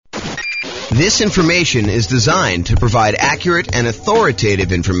This information is designed to provide accurate and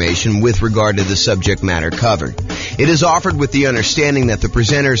authoritative information with regard to the subject matter covered. It is offered with the understanding that the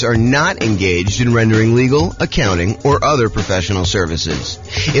presenters are not engaged in rendering legal, accounting, or other professional services.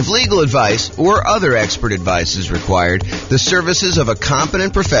 If legal advice or other expert advice is required, the services of a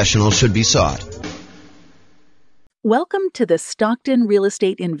competent professional should be sought. Welcome to the Stockton Real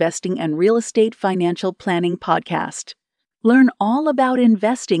Estate Investing and Real Estate Financial Planning Podcast. Learn all about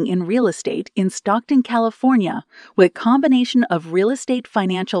investing in real estate in Stockton, California, with a combination of real estate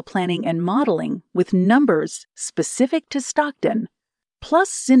financial planning and modeling with numbers specific to Stockton, plus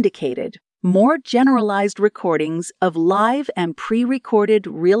syndicated, more generalized recordings of live and pre-recorded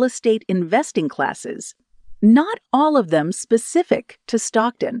real estate investing classes, not all of them specific to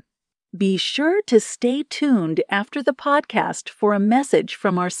Stockton. Be sure to stay tuned after the podcast for a message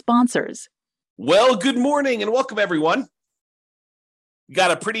from our sponsors. Well, good morning and welcome, everyone.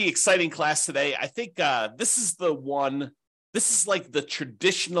 Got a pretty exciting class today. I think this is like the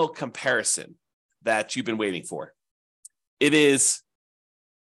traditional comparison that you've been waiting for. It is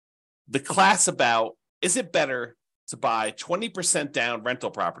the class about, is it better to buy 20% down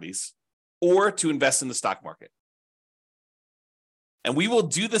rental properties or to invest in the stock market? And we will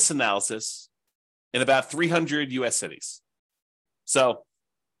do this analysis in about 300 US cities. So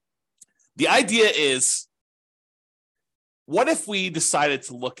the idea is, what if we decided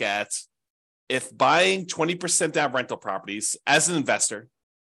to look at if buying 20% down rental properties as an investor,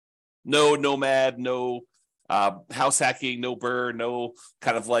 no nomad, no house hacking, no BRRRR, no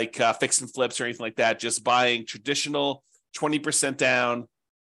kind of like fix and flips or anything like that, just buying traditional 20% down,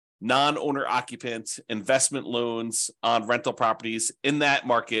 non-owner occupant investment loans on rental properties in that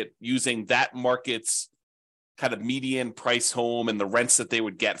market, using that market's kind of median price home and the rents that they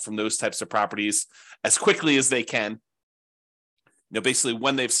would get from those types of properties as quickly as they can. Basically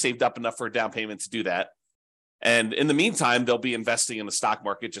when they've saved up enough for a down payment to do that. And in the meantime, they'll be investing in the stock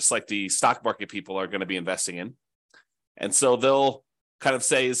market, just like the stock market people are going to be investing in. And so they'll kind of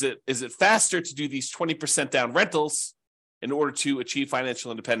say, is it faster to do these 20% down rentals in order to achieve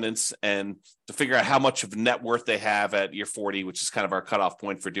financial independence and to figure out how much of net worth they have at year 40, which is kind of our cutoff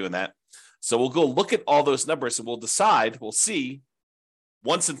point for doing that. So we'll go look at all those numbers and we'll see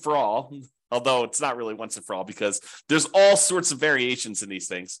once and for all, although it's not really once and for all because there's all sorts of variations in these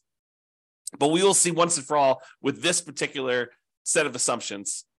things. But we will see once and for all with this particular set of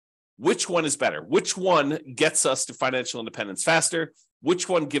assumptions, which one is better? Which one gets us to financial independence faster? Which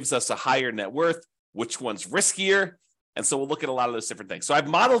one gives us a higher net worth? Which one's riskier? And so we'll look at a lot of those different things. So I've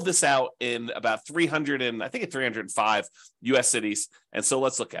modeled this out in about 305 US cities. And so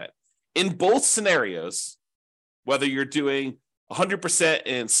let's look at it. In both scenarios, whether you're doing 100%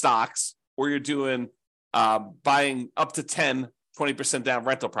 in stocks or you're doing buying up to 20% down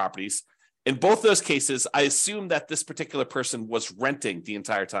rental properties, in both those cases, I assume that this particular person was renting the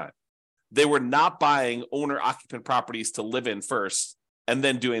entire time. They were not buying owner-occupant properties to live in first and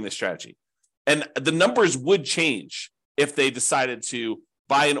then doing the strategy. And the numbers would change if they decided to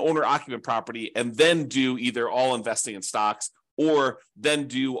buy an owner-occupant property and then do either all investing in stocks or then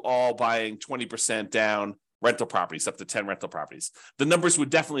do all buying 20% down rental properties, up to 10 rental properties. The numbers would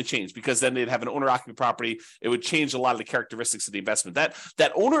definitely change because then they'd have an owner-occupant property. It would change a lot of the characteristics of the investment.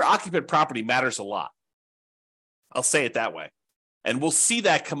 That owner-occupant property matters a lot. I'll say it that way. And we'll see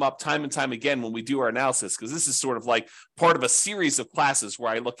that come up time and time again when we do our analysis, because this is sort of like part of a series of classes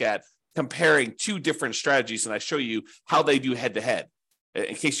where I look at comparing two different strategies and I show you how they do head-to-head.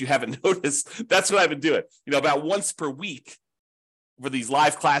 In case you haven't noticed, that's what I've been doing. About once per week for these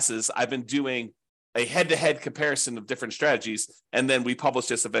live classes, I've been doing a head-to-head comparison of different strategies, and then we publish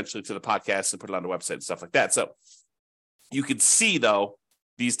this eventually to the podcast and put it on the website and stuff like that. So you can see, though,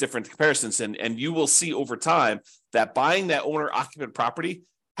 these different comparisons, and you will see over time that buying that owner-occupant property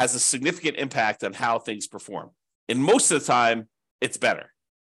has a significant impact on how things perform. And most of the time, it's better.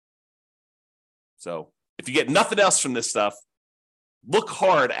 So if you get nothing else from this stuff, look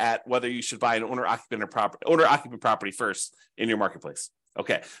hard at whether you should buy an owner-occupant property first in your marketplace.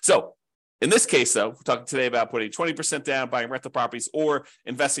 Okay, so in this case, though, we're talking today about putting 20% down, buying rental properties, or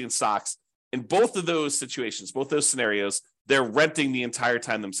investing in stocks. In both of those situations, both those scenarios, they're renting the entire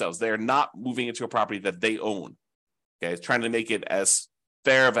time themselves. They are not moving into a property that they own. Okay, trying to make it as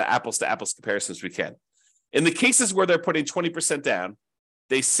fair of an apples-to-apples comparison as we can. In the cases where they're putting 20% down,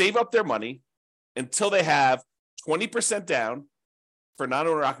 they save up their money until they have 20% down for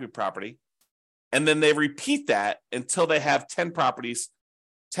non-owner occupant property, and then they repeat that until they have 10 properties,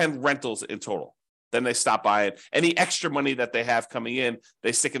 10 rentals in total. Then they stop buying. Any extra money that they have coming in,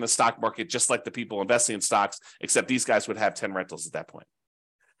 they stick in the stock market, just like the people investing in stocks, except these guys would have 10 rentals at that point.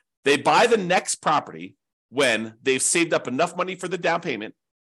 They buy the next property when they've saved up enough money for the down payment,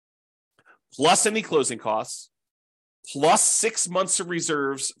 plus any closing costs, plus 6 months of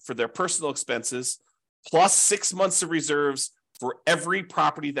reserves for their personal expenses, plus 6 months of reserves for every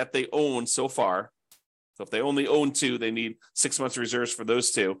property that they own so far. So if they only own 2, they need 6 months of reserves for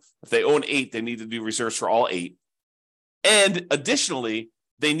those 2. If they own 8, they need to do reserves for all 8. And additionally,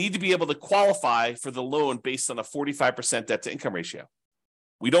 they need to be able to qualify for the loan based on a 45% debt to income ratio.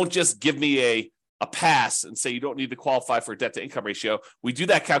 We don't just give me a pass and say you don't need to qualify for a debt to income ratio. We do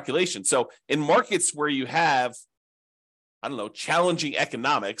that calculation. So in markets where you have, challenging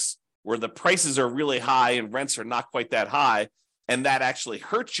economics, where the prices are really high and rents are not quite that high, and that actually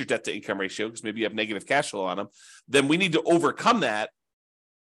hurts your debt to income ratio because maybe you have negative cash flow on them, then we need to overcome that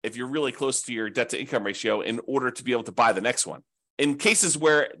if you're really close to your debt to income ratio in order to be able to buy the next one. In cases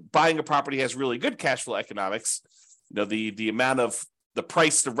where buying a property has really good cash flow economics, the amount of the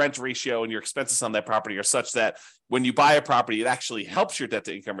price to rent ratio and your expenses on that property are such that when you buy a property, it actually helps your debt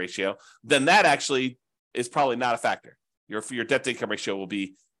to income ratio, then that actually is probably not a factor. Your debt to income ratio will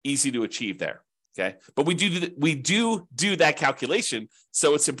be easy to achieve there. Okay. But we do that calculation.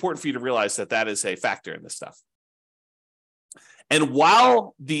 So it's important for you to realize that is a factor in this stuff. And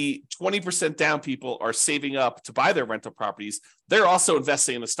while the 20% down people are saving up to buy their rental properties, they're also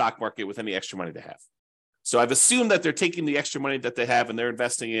investing in the stock market with any extra money they have. So I've assumed that they're taking the extra money that they have and they're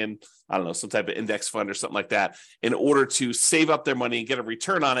investing in, some type of index fund or something like that in order to save up their money and get a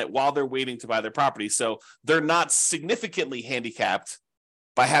return on it while they're waiting to buy their property. So they're not significantly handicapped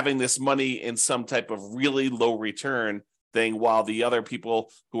by having this money in some type of really low return thing, while the other people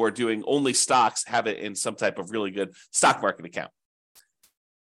who are doing only stocks have it in some type of really good stock market account.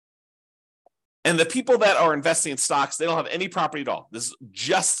 And the people that are investing in stocks, they don't have any property at all. This is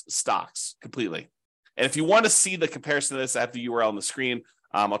just stocks completely. And if you want to see the comparison of this, I have the URL on the screen.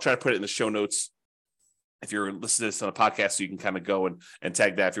 I'll try to put it in the show notes. If you're listening to this on a podcast, so you can kind of go and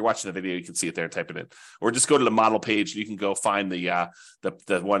tag that. If you're watching the video, you can see it there and type it in. Or just go to the model page and you can go find the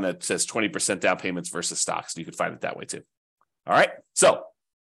one that says 20% down payments versus stocks. And you can find it that way too. All right. So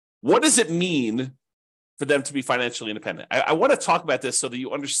what does it mean for them to be financially independent? I want to talk about this so that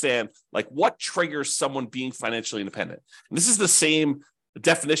you understand what triggers someone being financially independent. And this is the same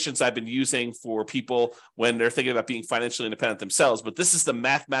definitions I've been using for people when they're thinking about being financially independent themselves, but this is the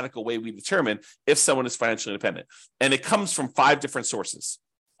mathematical way we determine if someone is financially independent. And it comes from 5 different sources.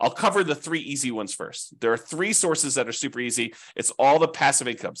 I'll cover the 3 easy ones first. There are 3 sources that are super easy. It's all the passive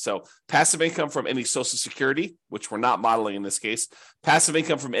income. So passive income from any Social Security, which we're not modeling in this case. Passive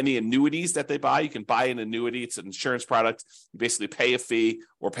income from any annuities that they buy. You can buy an annuity. It's an insurance product. You basically pay a fee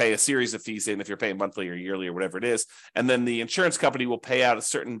or pay a series of fees in if you're paying monthly or yearly or whatever it is. And then the insurance company will pay out a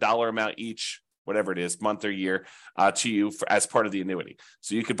certain dollar amount each, whatever it is, month or year, to you as part of the annuity.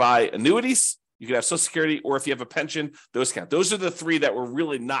 So you could buy annuities. You could have Social Security, or if you have a pension, those count. Those are the 3 that we're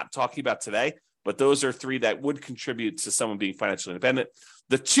really not talking about today, but those are 3 that would contribute to someone being financially independent.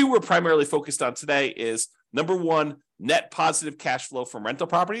 The 2 we're primarily focused on today is, number 1, net positive cash flow from rental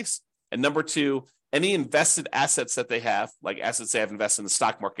properties, and number 2, any invested assets that they have, like assets they have invested in the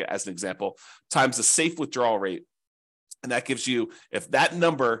stock market, as an example, times the safe withdrawal rate. And that gives you, if that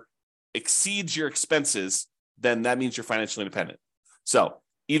number exceeds your expenses, then that means you're financially independent. So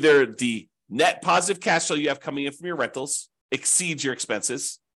either the net positive cash flow you have coming in from your rentals exceeds your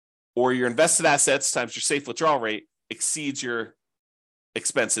expenses, or your invested assets times your safe withdrawal rate exceeds your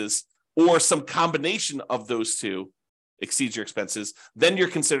expenses, or some combination of those 2 exceeds your expenses, then you're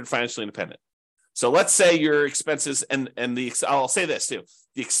considered financially independent. So let's say your expenses, I'll say this too,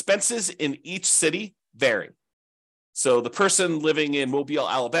 the expenses in each city vary. So the person living in Mobile,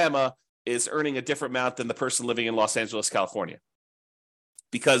 Alabama is earning a different amount than the person living in Los Angeles, California,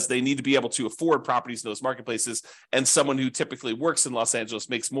 because they need to be able to afford properties in those marketplaces. And someone who typically works in Los Angeles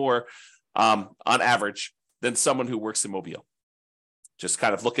makes more on average than someone who works in Mobile. Just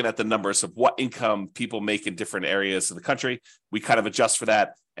kind of looking at the numbers of what income people make in different areas of the country, we kind of adjust for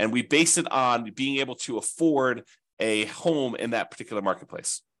that. And we base it on being able to afford a home in that particular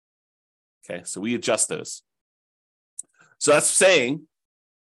marketplace. Okay, so we adjust those. So that's saying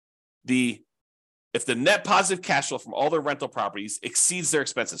if the net positive cash flow from all their rental properties exceeds their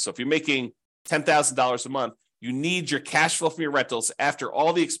expenses. So if you're making $10,000 a month, you need your cash flow from your rentals after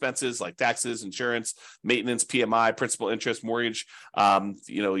all the expenses like taxes, insurance, maintenance, PMI, principal, interest, mortgage,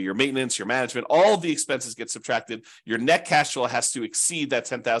 your maintenance, your management, all of the expenses get subtracted. Your net cash flow has to exceed that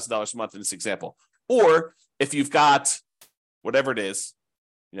 $10,000 a month in this example. Or if you've got whatever it is,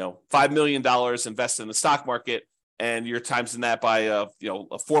 $5 million invested in the stock market, and you're timesing that by a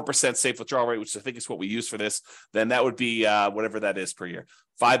 4% safe withdrawal rate, which I think is what we use for this, then that would be whatever that is per year.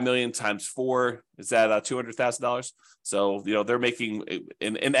 5 million times 4 is that $200,000. So they're making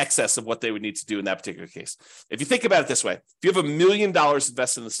in excess of what they would need to do in that particular case. If you think about it this way, if you have $1 million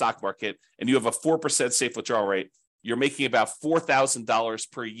invested in the stock market and you have a 4% safe withdrawal rate, you're making about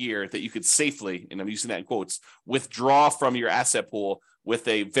 $4,000 per year that you could safely, and I'm using that in quotes, withdraw from your asset pool with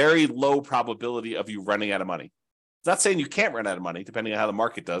a very low probability of you running out of money. It's not saying you can't run out of money, depending on how the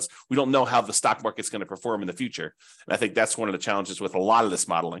market does. We don't know how the stock market's going to perform in the future. And I think that's one of the challenges with a lot of this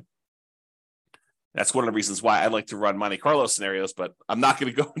modeling. That's one of the reasons why I like to run Monte Carlo scenarios, but I'm not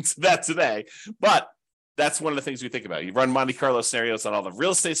going to go into that today. But that's one of the things we think about. You run Monte Carlo scenarios on all the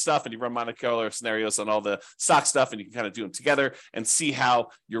real estate stuff, and you run Monte Carlo scenarios on all the stock stuff, and you can kind of do them together and see how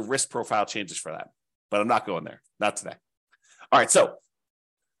your risk profile changes for that. But I'm not going there, not today. All right, so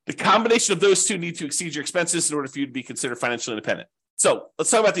the combination of those two need to exceed your expenses in order for you to be considered financially independent. So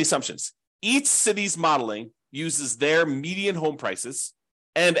let's talk about the assumptions. Each city's modeling uses their median home prices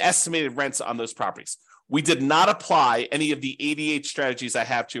and estimated rents on those properties. We did not apply any of the 88 strategies I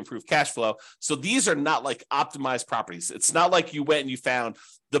have to improve cash flow. So these are not like optimized properties. It's not like you went and you found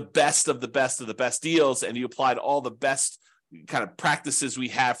the best of the best of the best deals and you applied all the best kind of practices we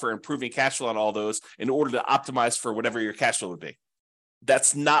have for improving cash flow on all those in order to optimize for whatever your cash flow would be.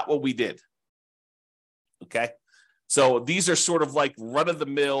 That's not what we did. Okay. So these are sort of like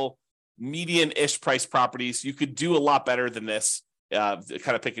run-of-the-mill, median-ish price properties. You could do a lot better than this, kind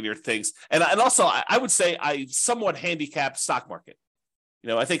of picking your things. And also, I would say I somewhat handicapped stock market.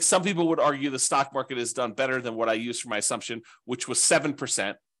 I think some people would argue the stock market has done better than what I used for my assumption, which was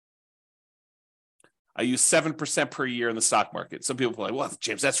 7%. I use 7% per year in the stock market. Some people are like, well,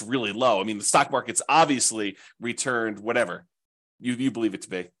 James, that's really low. I mean, the stock market's obviously returned whatever you believe it to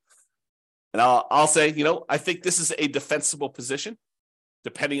be. And I'll say, I think this is a defensible position,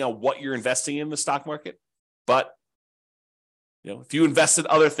 depending on what you're investing in the stock market. But, if you invest in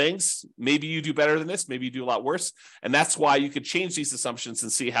other things, maybe you do better than this, maybe you do a lot worse. And that's why you could change these assumptions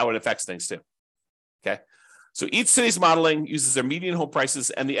and see how it affects things too. Okay. So each city's modeling uses their median home prices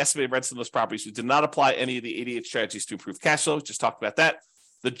and the estimated rents in those properties. We did not apply any of the 88 strategies to improve cash flow. Just talked about that.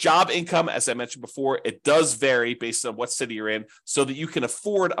 The job income, as I mentioned before, it does vary based on what city you're in so that you can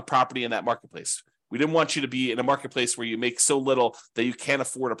afford a property in that marketplace. We didn't want you to be in a marketplace where you make so little that you can't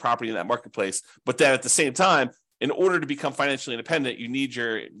afford a property in that marketplace. But then at the same time, in order to become financially independent, you need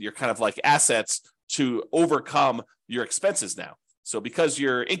your kind of like assets to overcome your expenses now. So because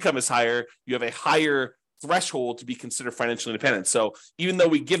your income is higher, you have a higher threshold to be considered financially independent. So even though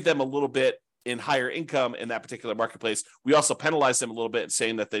we give them a little bit in higher income in that particular marketplace, we also penalize them a little bit,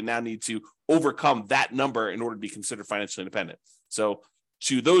 saying that they now need to overcome that number in order to be considered financially independent. So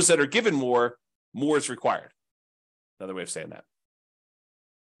to those that are given more is required. Another way of saying that.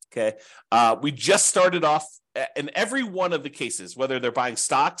 Okay. We just started off in every one of the cases, whether they're buying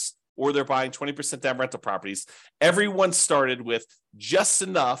stocks or they're buying 20% down rental properties, everyone started with just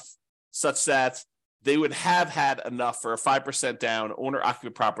enough such that they would have had enough for a 5% down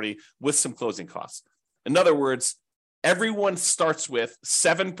owner-occupant property with some closing costs. In other words, everyone starts with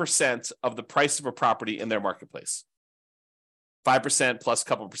 7% of the price of a property in their marketplace. 5% plus a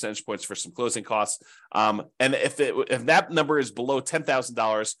couple of percentage points for some closing costs. And if that number is below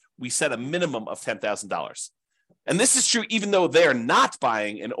 $10,000, we set a minimum of $10,000. And this is true even though they are not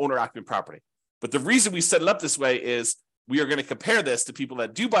buying an owner-occupant property. But the reason we set it up this way is we are going to compare this to people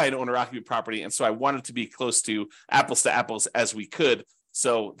that do buy an owner-occupant property. And so I wanted to be close to apples as we could.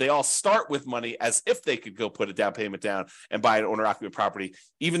 So they all start with money as if they could go put a down payment down and buy an owner-occupant property,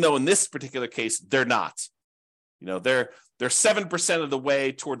 even though in this particular case, they're not. They're 7% of the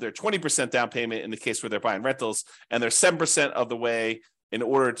way toward their 20% down payment in the case where they're buying rentals, and they're 7% of the way in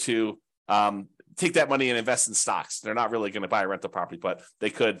order to take that money and invest in stocks. They're not really going to buy a rental property, but they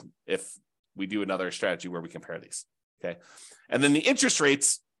could if we do another strategy where we compare these. Okay. And then the interest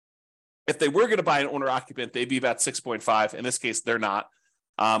rates, if they were going to buy an owner occupant, they'd be about 6.5. In this case, they're not.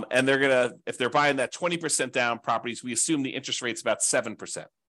 And if they're buying that 20% down properties, we assume the interest rate's about 7%.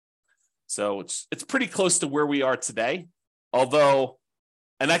 So it's pretty close to where we are today, although,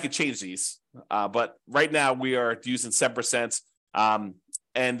 and I could change these, but right now we are using 7%.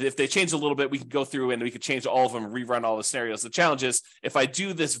 And if they change a little bit, we can go through and we could change all of them and rerun all the scenarios. The challenge is if I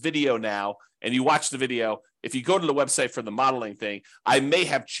do this video now and you watch the video, if you go to the website for the modeling thing, I may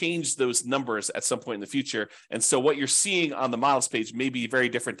have changed those numbers at some point in the future. And so what you're seeing on the models page may be very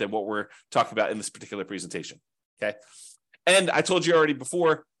different than what we're talking about in this particular presentation. Okay. And I told you already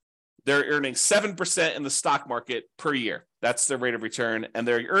before, they're earning 7% in the stock market per year. That's their rate of return. And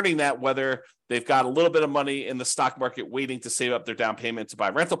they're earning that whether they've got a little bit of money in the stock market waiting to save up their down payment to buy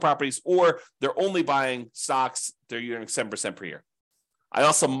rental properties, or they're only buying stocks, they're earning 7% per year. I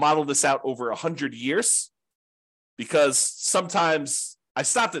also modeled this out over 100 years because sometimes I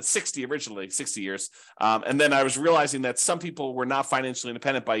stopped at 60 originally, 60 years. And then I was realizing that some people were not financially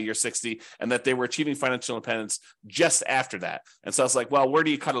independent by year 60 and that they were achieving financial independence just after that. And so I was like, well, where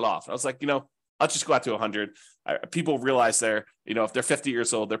do you cut it off? I was like, I'll just go out to 100. People realize if they're 50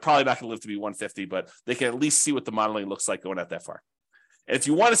 years old, they're probably not going to live to be 150, but they can at least see what the modeling looks like going out that far. And if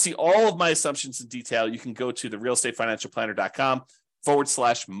you want to see all of my assumptions in detail, you can go to the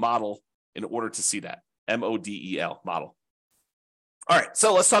realestatefinancialplanner.com/model in order to see that. MODEL, model. All right,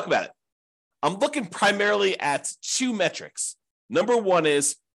 so let's talk about it. I'm looking primarily at two metrics. Number one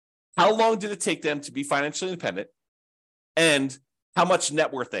is how long did it take them to be financially independent and how much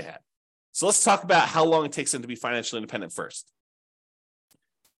net worth they had. So let's talk about how long it takes them to be financially independent first.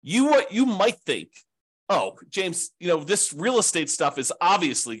 You might think, oh, James, this real estate stuff is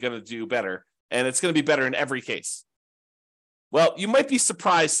obviously going to do better and it's going to be better in every case. Well, you might be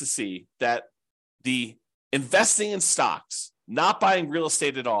surprised to see that the investing in stocks, not buying real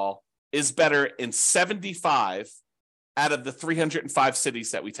estate at all, is better in 75 out of the 305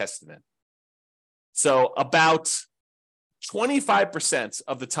 cities that we tested in. So about 25%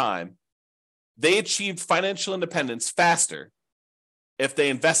 of the time, they achieved financial independence faster if they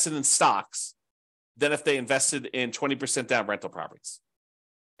invested in stocks than if they invested in 20% down rental properties.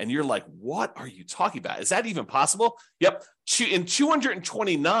 And you're like, what are you talking about? Is that even possible? Yep. In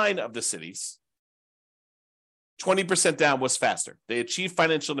 229 of the cities, 20% down was faster. They achieved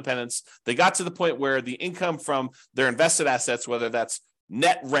financial independence. They got to the point where the income from their invested assets, whether that's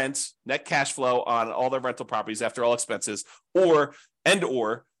net rent, net cash flow on all their rental properties after all expenses, or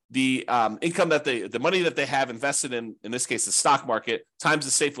the income that the money that they have invested in this case, the stock market, times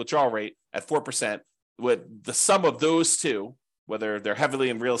the safe withdrawal rate at 4%, with the sum of those two, whether they're heavily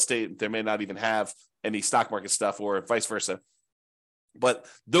in real estate, they may not even have any stock market stuff or vice versa. But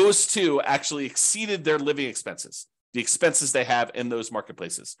those two actually exceeded their living expenses, the expenses they have in those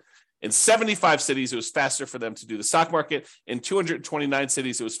marketplaces. In 75 cities, it was faster for them to do the stock market. In 229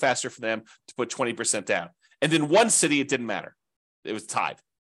 cities, it was faster for them to put 20% down. And in one city, it didn't matter. It was tied.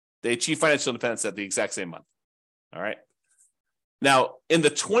 They achieved financial independence at the exact same month. All right. Now, in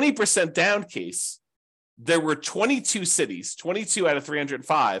the 20% down case, there were 22 cities, 22 out of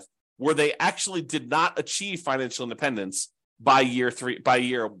 305, where they actually did not achieve financial independence by year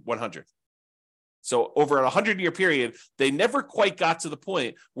 100. So over a 100-year period, they never quite got to the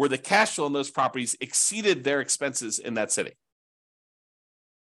point where the cash flow in those properties exceeded their expenses in that city,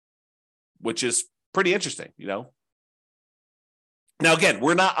 which is pretty interesting, Now, again,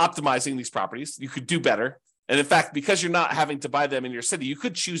 we're not optimizing these properties. You could do better. And in fact, because you're not having to buy them in your city, you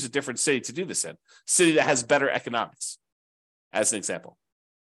could choose a different city to do this in, city that has better economics, as an example.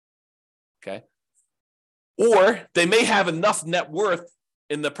 Okay. Or they may have enough net worth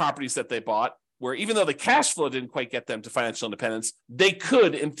in the properties that they bought where even though the cash flow didn't quite get them to financial independence, they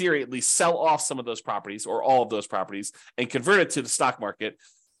could, in theory, at least sell off some of those properties or all of those properties and convert it to the stock market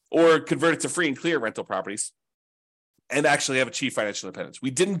or convert it to free and clear rental properties and actually have achieved financial independence.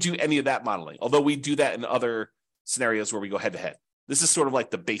 We didn't do any of that modeling, although we do that in other scenarios where we go head to head. This is sort of like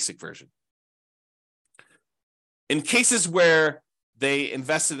the basic version. In cases where they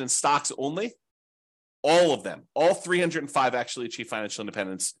invested in stocks only, all of them, all 305 actually achieved financial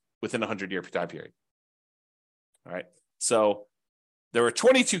independence within a 100-year time period. All right. So there were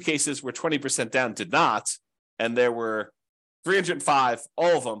 22 cases where 20% down did not, and there were 305,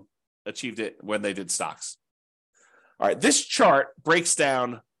 all of them achieved it when they did stocks. All right. This chart breaks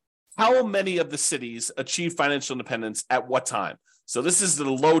down how many of the cities achieved financial independence at what time. So this is the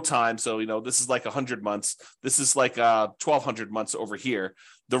low time. So, this is like 100 months. This is like 1,200 months over here.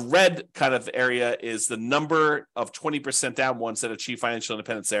 The red kind of area is the number of 20% down ones that achieve financial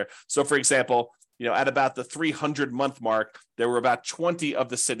independence there. So, for example, at about the 300-month mark, there were about 20 of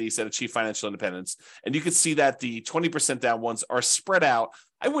the cities that achieved financial independence. And you can see that the 20% down ones are spread out,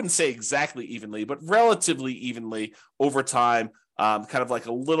 I wouldn't say exactly evenly, but relatively evenly over time. Kind of like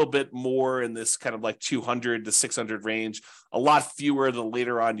a little bit more in this kind of like 200 to 600 range, a lot fewer the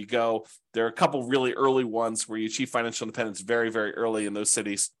later on you go. There are a couple really early ones where you achieve financial independence very, very early in those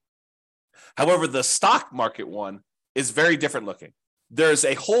cities. However, the stock market one is very different looking. There's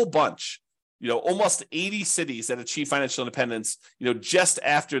a whole bunch, almost 80 cities that achieve financial independence, just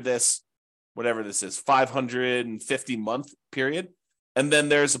after this, whatever this is, 550 month period. And then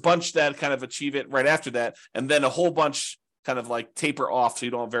there's a bunch that kind of achieve it right after that. And then a whole bunch kind of like taper off so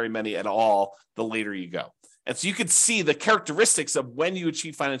you don't have very many at all the later you go. And so you could see the characteristics of when you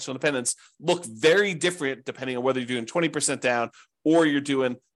achieve financial independence look very different depending on whether you're doing 20% down or you're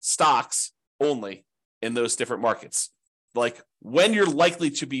doing stocks only in those different markets. Like when you're likely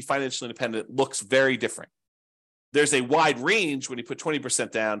to be financially independent looks very different. There's a wide range when you put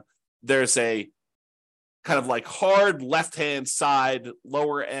 20% down. There's a kind of like hard left-hand side,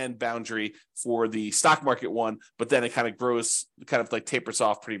 lower end boundary for the stock market one, but then it kind of grows, kind of like tapers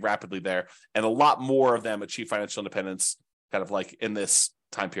off pretty rapidly there. And a lot more of them achieve financial independence kind of like in this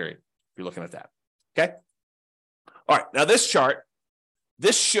time period, if you're looking at that. Okay. All right. Now this chart,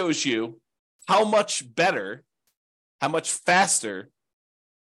 this shows you how much better, how much faster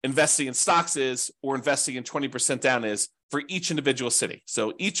investing in stocks is or investing in 20% down is for each individual city.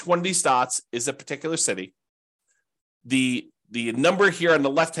 So each one of these dots is a particular city. The number here on the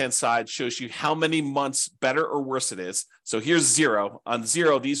left-hand side shows you how many months better or worse it is. So here's 0. On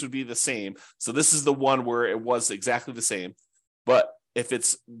 0, these would be the same. So this is the one where it was exactly the same. But if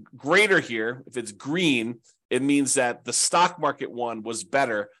it's greater here, if it's green, it means that the stock market one was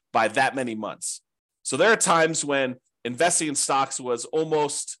better by that many months. So there are times when investing in stocks was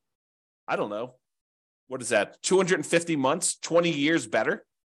almost, I don't know, what is that? 250 months, 20 years better.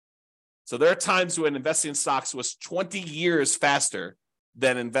 So there are times when investing in stocks was 20 years faster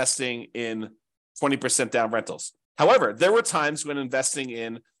than investing in 20% down rentals. However, there were times when investing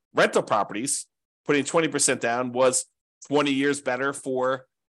in rental properties, putting 20% down was 20 years better for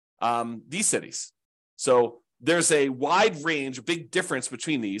these cities. So there's a wide range, a big difference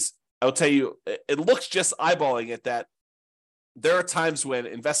between these. I'll tell you, it looks just eyeballing it that there are times when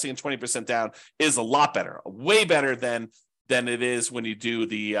investing in 20% down is a lot better, way better than it is when you do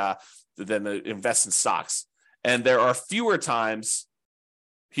the invest in stocks. And there are fewer times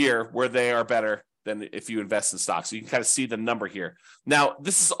here where they are better than if you invest in stocks. So you can kind of see the number here. Now,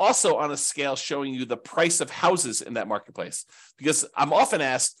 this is also on a scale showing you the price of houses in that marketplace, because I'm often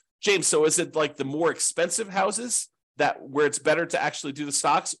asked, James, so is it like the more expensive houses that where it's better to actually do the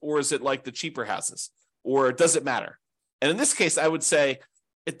stocks, or is it like the cheaper houses, or does it matter? And in this case, I would say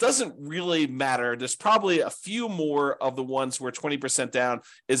it doesn't really matter. There's probably a few more of the ones where 20% down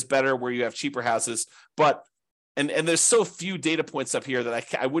is better, where you have cheaper houses, but and there's so few data points up here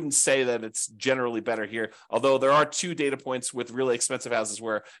that I wouldn't say that it's generally better here, although there are 2 data points with really expensive houses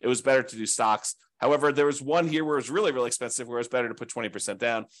where it was better to do stocks. However, there was one here where it was really, really expensive, where it's better to put 20%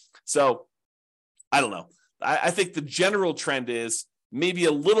 down. So I don't know. I think the general trend is maybe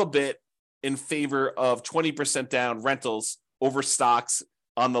a little bit in favor of 20% down rentals over stocks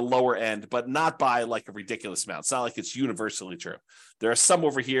on the lower end, but not by like a ridiculous amount. It's not like it's universally true. There are some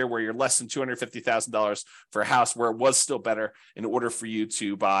over here where you're less than $250,000 for a house where it was still better in order for you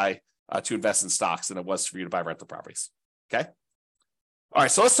to buy, to invest in stocks than it was for you to buy rental properties. Okay. All right.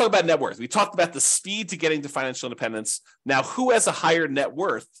 So let's talk about net worth. We talked about the speed to getting to financial independence. Now, who has a higher net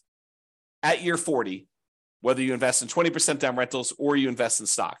worth at year 40, whether you invest in 20% down rentals or you invest in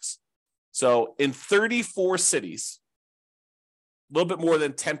stocks? So in 34 cities, a little bit more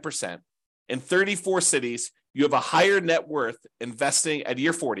than 10%, in 34 cities, you have a higher net worth investing at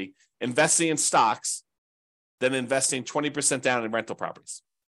year 40, investing in stocks than investing 20% down in rental properties.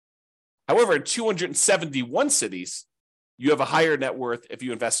 However, in 271 cities, you have a higher net worth if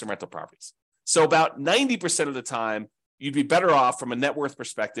you invest in rental properties. So about 90% of the time, you'd be better off from a net worth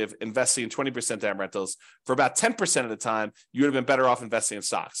perspective investing in 20% down rentals. For about 10% of the time, you would have been better off investing in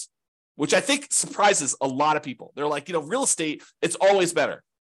stocks, which I think surprises a lot of people. They're like, real estate, it's always better.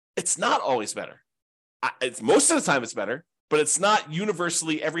 It's not always better. It's most of the time it's better, but it's not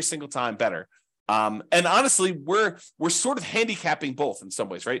universally every single time better. And honestly, we're sort of handicapping both in some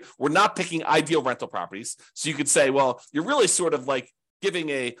ways, right? We're not picking ideal rental properties. So you could say, well, you're really sort of like giving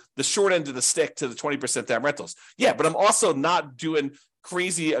the short end of the stick to the 20% down rentals. Yeah, but I'm also not doing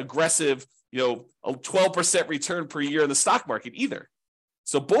crazy aggressive, a 12% return per year in the stock market either.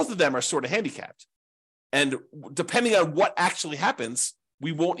 So both of them are sort of handicapped. And depending on what actually happens,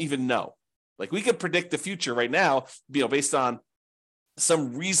 we won't even know. Like we could predict the future right now, based on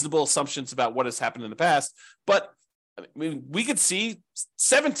some reasonable assumptions about what has happened in the past. But I mean, we could see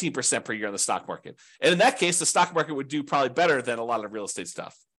 17% per year in the stock market. And in that case, the stock market would do probably better than a lot of real estate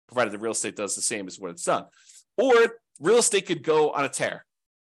stuff, provided the real estate does the same as what it's done. Or real estate could go on a tear.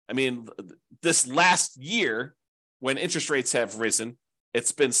 I mean, this last year, when interest rates have risen,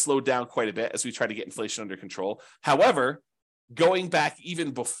 it's been slowed down quite a bit as we try to get inflation under control. However, going back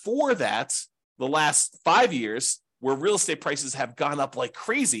even before that, the last 5 years, where real estate prices have gone up like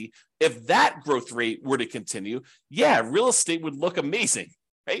crazy, if that growth rate were to continue, yeah, real estate would look amazing,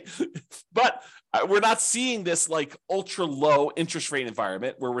 right? But We're not seeing this like ultra low interest rate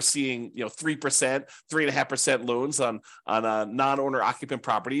environment where we're seeing 3%, 3.5% loans on non-owner occupant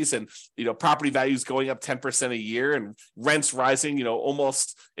properties, and property values going up 10% a year and rents rising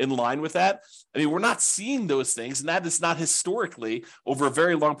almost in line with that. I mean, we're not seeing those things, and that is not historically over a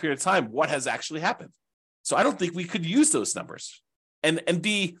very long period of time what has actually happened. So I don't think we could use those numbers and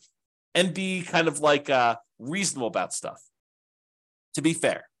be kind of like reasonable about stuff, to be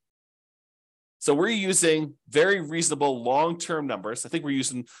fair. So we're using very reasonable long-term numbers. I think we're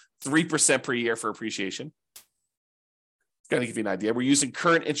using 3% per year for appreciation. Got to give you an idea. We're using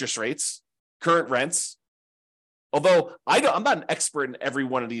current interest rates, current rents. Although I'm not an expert in every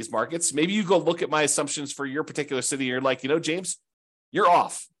one of these markets. Maybe you go look at my assumptions for your particular city. And you're like, James, you're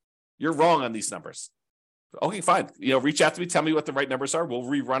off. You're wrong on these numbers. Okay, fine. Reach out to me. Tell me what the right numbers are. We'll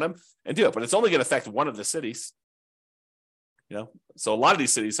rerun them and do it. But it's only going to affect one of the cities. So a lot of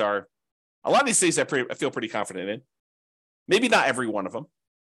these cities I feel pretty confident in. Maybe not every one of them.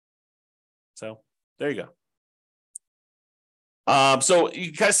 So there you go. So you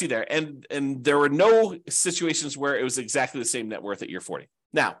can kind of see there. And there were no situations where it was exactly the same net worth at year 40.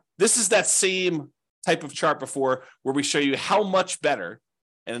 Now, this is that same type of chart before where we show you how much better.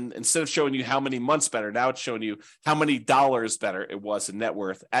 And instead of showing you how many months better, now it's showing you how many dollars better it was in net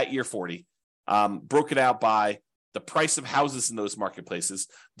worth at year 40, broken out by the price of houses in those marketplaces.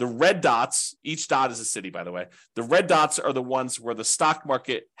 The red dots, each dot is a city, by the way. The red dots are the ones where the stock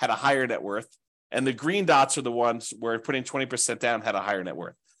market had a higher net worth, and the green dots are the ones where putting 20% down had a higher net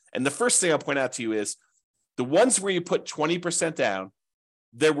worth. And the first thing I'll point out to you is the ones where you put 20% down,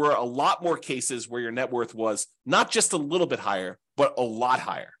 there were a lot more cases where your net worth was not just a little bit higher, but a lot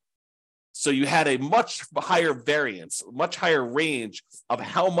higher. So you had a much higher variance, much higher range of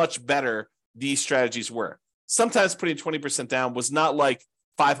how much better these strategies were. Sometimes putting 20% down was not like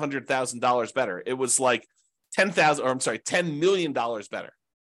 $500,000 better. It was like $10 million better,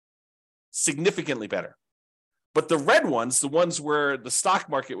 significantly better. But the red ones, the ones where the stock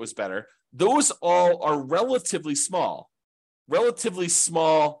market was better, those all are relatively small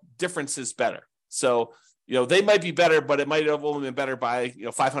differences better. So, they might be better, but it might have only been better by,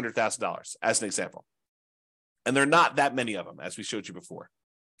 $500,000 as an example. And there are not that many of them, as we showed you before.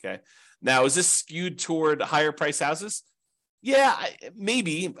 Okay. Now, is this skewed toward higher price houses? Yeah,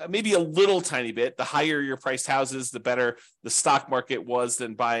 maybe a little tiny bit. The higher your priced houses, the better the stock market was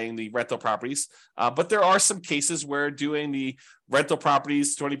than buying the rental properties. But there are some cases where doing the rental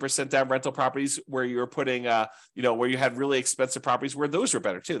properties, 20% down rental properties, where you're putting, where you had really expensive properties, where those were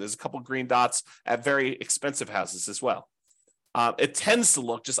better too. There's a couple of green dots at very expensive houses as well. It tends to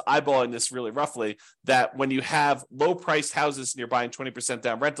look, just eyeballing this really roughly, that when you have low-priced houses and you're buying 20%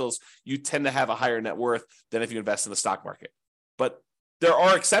 down rentals, you tend to have a higher net worth than if you invest in the stock market. But there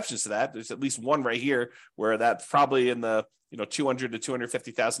are exceptions to that. There's at least one right here where that's probably in the $200,000 to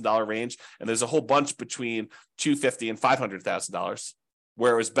 $250,000 range, and there's a whole bunch between $250,000 and $500,000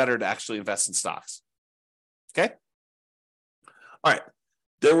 where it was better to actually invest in stocks. Okay. All right.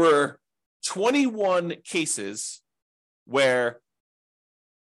 There were 21 cases where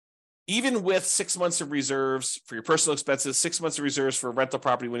even with 6 months of reserves for your personal expenses, 6 months of reserves for a rental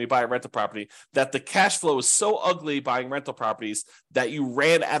property when you buy a rental property, that the cash flow is so ugly buying rental properties that you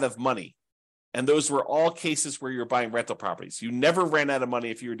ran out of money. And those were all cases where you were buying rental properties. You never ran out of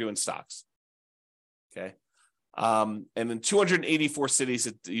money if you were doing stocks. Okay. And in 284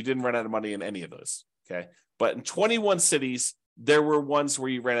 cities, you didn't run out of money in any of those. Okay. But in 21 cities, there were ones where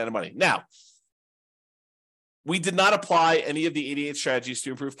you ran out of money. Now, we did not apply any of the 88 strategies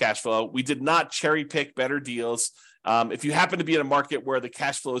to improve cash flow. We did not cherry pick better deals. If you happen to be in a market where the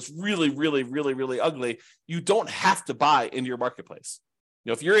cash flow is really, really, really, really ugly, you don't have to buy in your marketplace.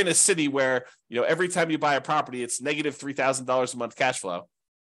 If you're in a city where, every time you buy a property, it's negative $3,000 a month cash flow,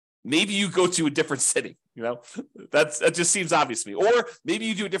 maybe you go to a different city. That just seems obvious to me. Or maybe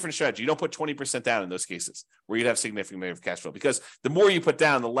you do a different strategy. You don't put 20% down in those cases where you'd have significant negative cash flow, because the more you put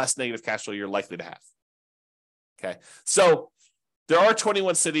down, the less negative cash flow you're likely to have. Okay, so there are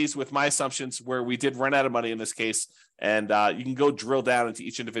 21 cities with my assumptions where we did run out of money in this case, and you can go drill down into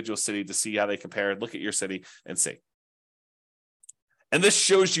each individual city to see how they compare. Look at your city and see. And this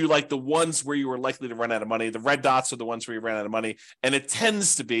shows you like the ones where you were likely to run out of money. The red dots are the ones where you ran out of money, and it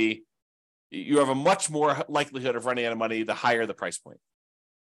tends to be you have a much more likelihood of running out of money the higher the price point.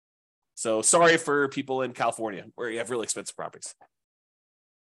 So sorry for people in California where you have really expensive properties.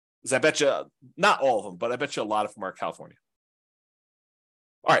 Because I bet you, not all of them, but I bet you a lot of them are California.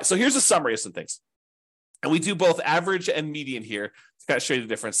 All right, so here's a summary of some things. And we do both average and median here to kind of show you the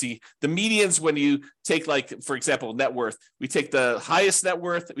difference. See, the medians, when you take, like, for example, net worth, we take the highest net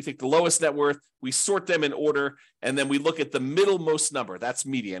worth, we take the lowest net worth, we sort them in order, and then we look at the middlemost number. That's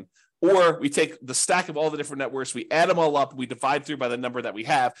median. Or we take the stack of all the different net worths, we add them all up, we divide through by the number that we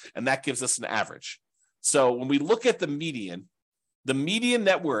have, and that gives us an average. So when we look at the median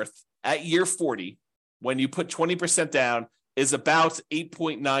net worth at year 40, when you put 20% down, is about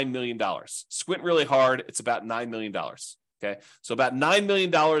 $8.9 million. Squint really hard, it's about $9 million. Okay, so about $9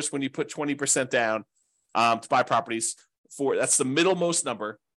 million when you put 20% down to buy properties. That's the middlemost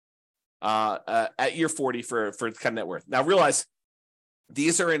number at year 40 for kind of net worth. Now realize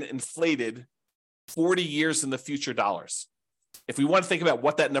these are in inflated 40 years in the future dollars. If we want to think about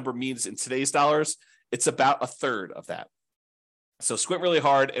what that number means in today's dollars, it's about a third of that. So squint really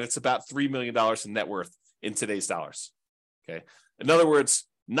hard, and it's about $3 million in net worth in today's dollars. Okay. In other words,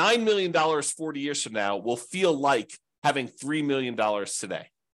 $9 million 40 years from now will feel like having $3 million today.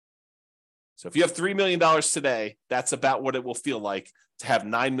 So if you have $3 million today, that's about what it will feel like to have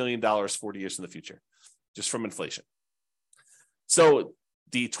 $9 million 40 years in the future, just from inflation. So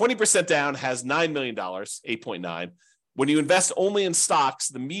the 20% down has $9 million, 8.9. When you invest only in stocks,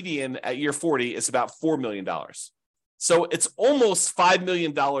 the median at year 40 is about $4 million. So it's almost $5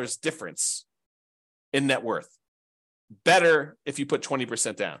 million difference in net worth. Better if you put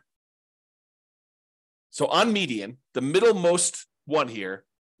 20% down. So on median, the middlemost one here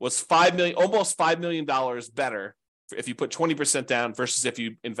was almost $5 million better if you put 20% down versus if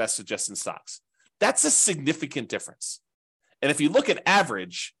you invested just in stocks. That's a significant difference. And if you look at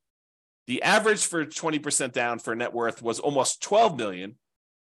average, the average for 20% down for net worth was almost 12 million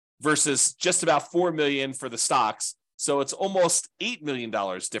versus just about 4 million for the stocks. So it's almost $8 million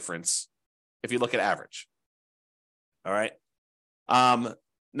difference if you look at average. All right.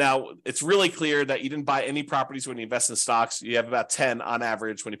 Now, it's really clear that you didn't buy any properties when you invest in stocks. You have about 10 on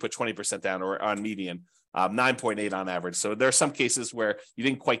average when you put 20% down, or on median, 9.8 on average. So there are some cases where you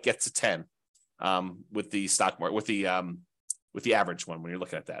didn't quite get to 10 with the stock market, with the average one when you're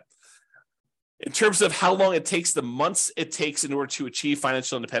looking at that. In terms of how long it takes, the months it takes in order to achieve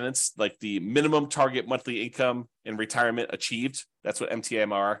financial independence, like the minimum target monthly income in retirement achieved, that's what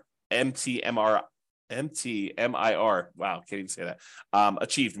MTMIR, wow, can't even say that,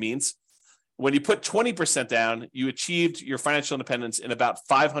 achieved means. When you put 20% down, you achieved your financial independence in about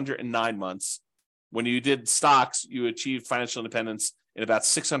 509 months. When you did stocks, you achieved financial independence in about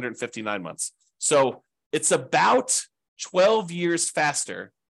 659 months. So it's about 12 years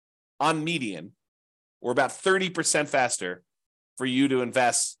faster on median, or about 30% faster for you to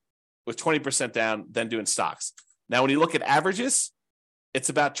invest with 20% down than doing stocks. Now, when you look at averages, it's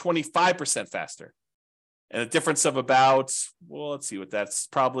about 25% faster. And a difference of about, well, let's see what that's,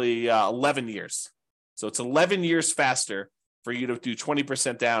 probably 11 years. So it's 11 years faster for you to do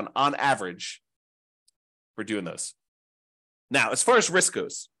 20% down on average for doing those. Now, as far as risk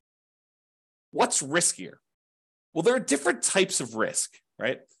goes, what's riskier? Well, there are different types of risk,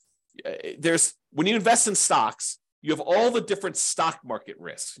 right? When you invest in stocks, you have all the different stock market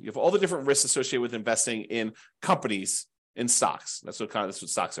risks. You have all the different risks associated with investing in companies in stocks. That's what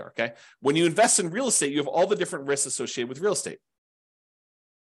stocks are, okay? When you invest in real estate, you have all the different risks associated with real estate.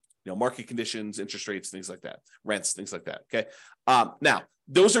 Market conditions, interest rates, things like that, rents, things like that, okay? Now,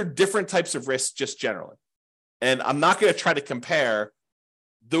 those are different types of risks just generally. And I'm not going to try to compare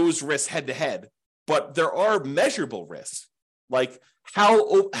those risks head to head, but there are measurable risks. Like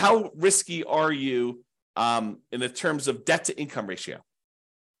how risky are you in the terms of debt to income ratio?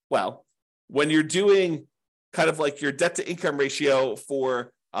 Well, when you're doing kind of like your debt to income ratio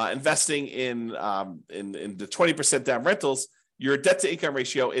for investing in the 20% down rentals, your debt to income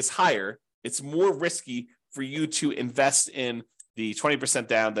ratio is higher. It's more risky for you to invest in the 20%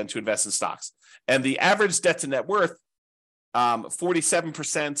 down than to invest in stocks. And the average debt to net worth,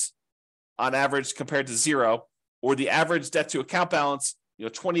 47% on average compared to zero, or the average debt to account balance,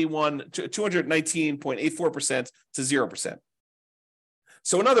 219.84% to 0%.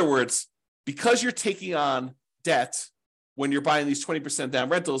 So in other words, because you're taking on debt when you're buying these 20% down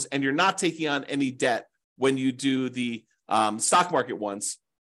rentals, and you're not taking on any debt when you do the stock market ones,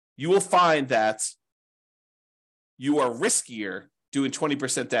 you will find that you are riskier doing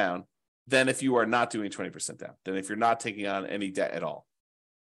 20% down than if you are not doing 20% down, than if you're not taking on any debt at all.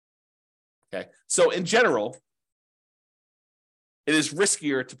 Okay, so in general, it is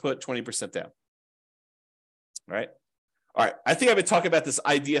riskier to put 20% down. All right. I think I've been talking about this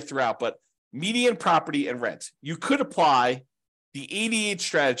idea throughout, but median property and rent. You could apply the 88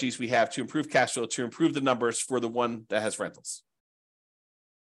 strategies we have to improve cash flow, to improve the numbers for the one that has rentals.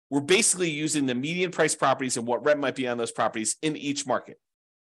 we're basically using the median price properties and what rent might be on those properties in each market.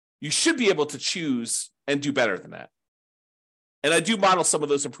 You should be able to choose and do better than that. And I do model some of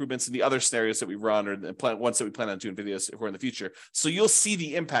those improvements in the other scenarios that we run or the ones that we plan on doing videos for in the future. So you'll see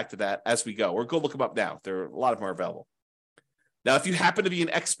the impact of that as we go, or go look them up now. There are a lot of them are available. Now, if you happen to be an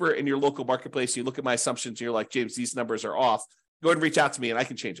expert in your local marketplace, you look at my assumptions, and you're like, James, these numbers are off, go ahead and reach out to me and I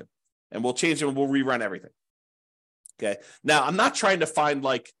can change them. And we'll change them and we'll rerun everything. Okay. Now, I'm not trying to find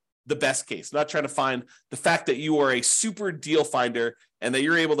like the best case. I'm not trying to find the fact that you are a super deal finder and that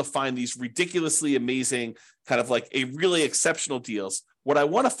you're able to find these ridiculously amazing, kind of like a really exceptional deals. What I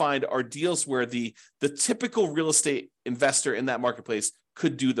want to find are deals where the typical real estate investor in that marketplace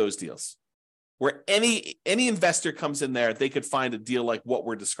could do those deals. Where any investor comes in there, they could find a deal like what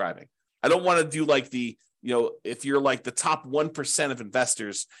we're describing. I don't want to do like if you're like the top 1% of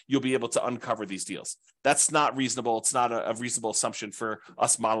investors, you'll be able to uncover these deals. That's not reasonable. It's not a reasonable assumption for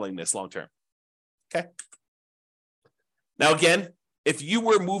us modeling this long-term. Okay. Now, again, if you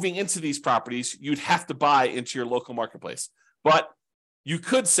were moving into these properties, you'd have to buy into your local marketplace. But you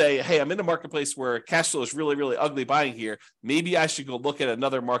could say, hey, I'm in a marketplace where cash flow is really, really ugly buying here. Maybe I should go look at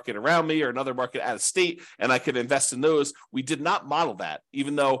another market around me or another market out of state, and I could invest in those. We did not model that,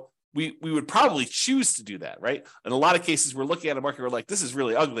 even though we would probably choose to do that, right? In a lot of cases, we're looking at a market, we're like, this is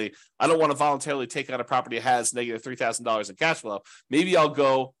really ugly. I don't want to voluntarily take on a property that has negative $3,000 in cash flow. Maybe I'll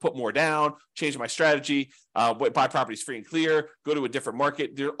go put more down, change my strategy, buy properties free and clear, go to a different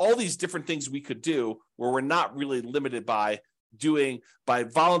market. There are all these different things we could do where we're not really limited by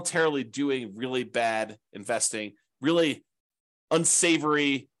voluntarily doing really bad investing, really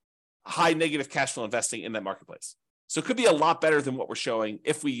unsavory, high negative cash flow investing in that marketplace. So it could be a lot better than what we're showing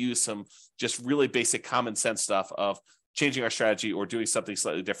if we use some just really basic common sense stuff of changing our strategy or doing something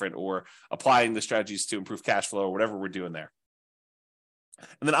slightly different or applying the strategies to improve cash flow or whatever we're doing there.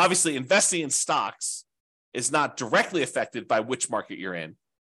 And then obviously investing in stocks is not directly affected by which market you're in.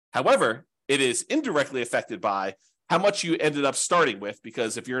 However, it is indirectly affected by how much you ended up starting with,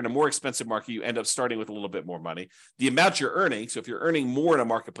 because if you're in a more expensive market, you end up starting with a little bit more money. The amount you're earning, so if you're earning more in a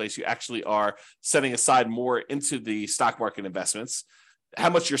marketplace, you actually are setting aside more into the stock market investments. How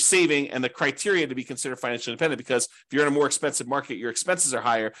much you're saving and the criteria to be considered financially independent, because if you're in a more expensive market, your expenses are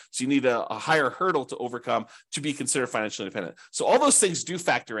higher, so you need a higher hurdle to overcome to be considered financially independent. So all those things do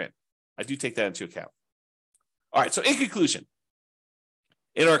factor in. I do take that into account. All right, so in conclusion,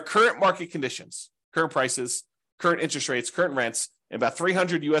 in our current market conditions, current prices, current interest rates, current rents in about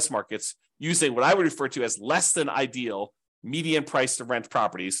 300 U.S. markets, using what I would refer to as less than ideal median price to rent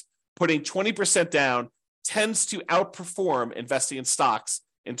properties, putting 20% down tends to outperform investing in stocks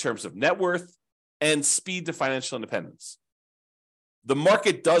in terms of net worth and speed to financial independence. The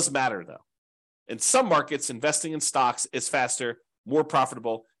market does matter, though. In some markets, investing in stocks is faster, more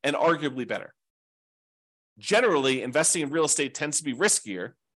profitable, and arguably better. Generally, investing in real estate tends to be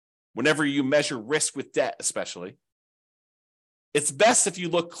riskier, whenever you measure risk with debt, especially. It's best if you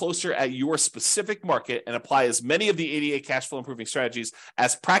look closer at your specific market and apply as many of the 88 cash flow improving strategies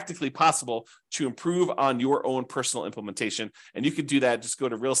as practically possible to improve on your own personal implementation. And you can do that. Just go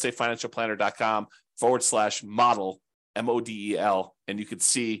to realestatefinancialplanner.com/model, MODEL, and you can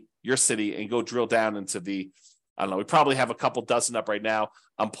see your city and go drill down into we probably have a couple dozen up right now.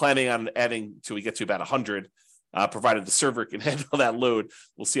 I'm planning on adding till we get to about 100. Provided the server can handle that load.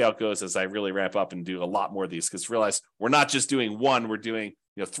 We'll see how it goes as I really ramp up and do a lot more of these, because realize we're not just doing one, we're doing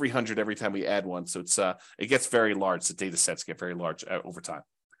 300 every time we add one. So it gets very large. The data sets get very large over time.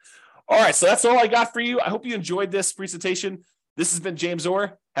 All right, so that's all I got for you. I hope you enjoyed this presentation. This has been James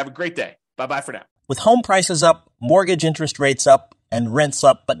Orr. Have a great day. Bye-bye for now. With home prices up, mortgage interest rates up, and rents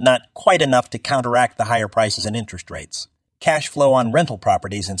up, but not quite enough to counteract the higher prices and interest rates, cash flow on rental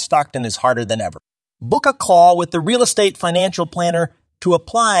properties in Stockton is harder than ever. Book a call with the Real Estate Financial Planner to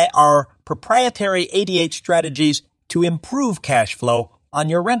apply our proprietary 88 strategies to improve cash flow on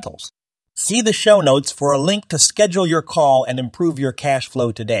your rentals. See the show notes for a link to schedule your call and improve your cash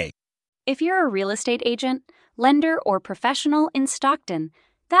flow today. If you're a real estate agent, lender, or professional in Stockton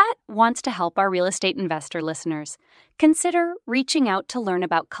that wants to help our real estate investor listeners, consider reaching out to learn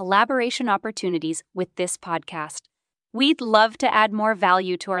about collaboration opportunities with this podcast. We'd love to add more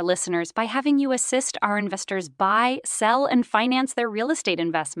value to our listeners by having you assist our investors buy, sell, and finance their real estate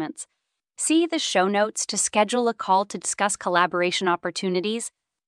investments. See the show notes to schedule a call to discuss collaboration opportunities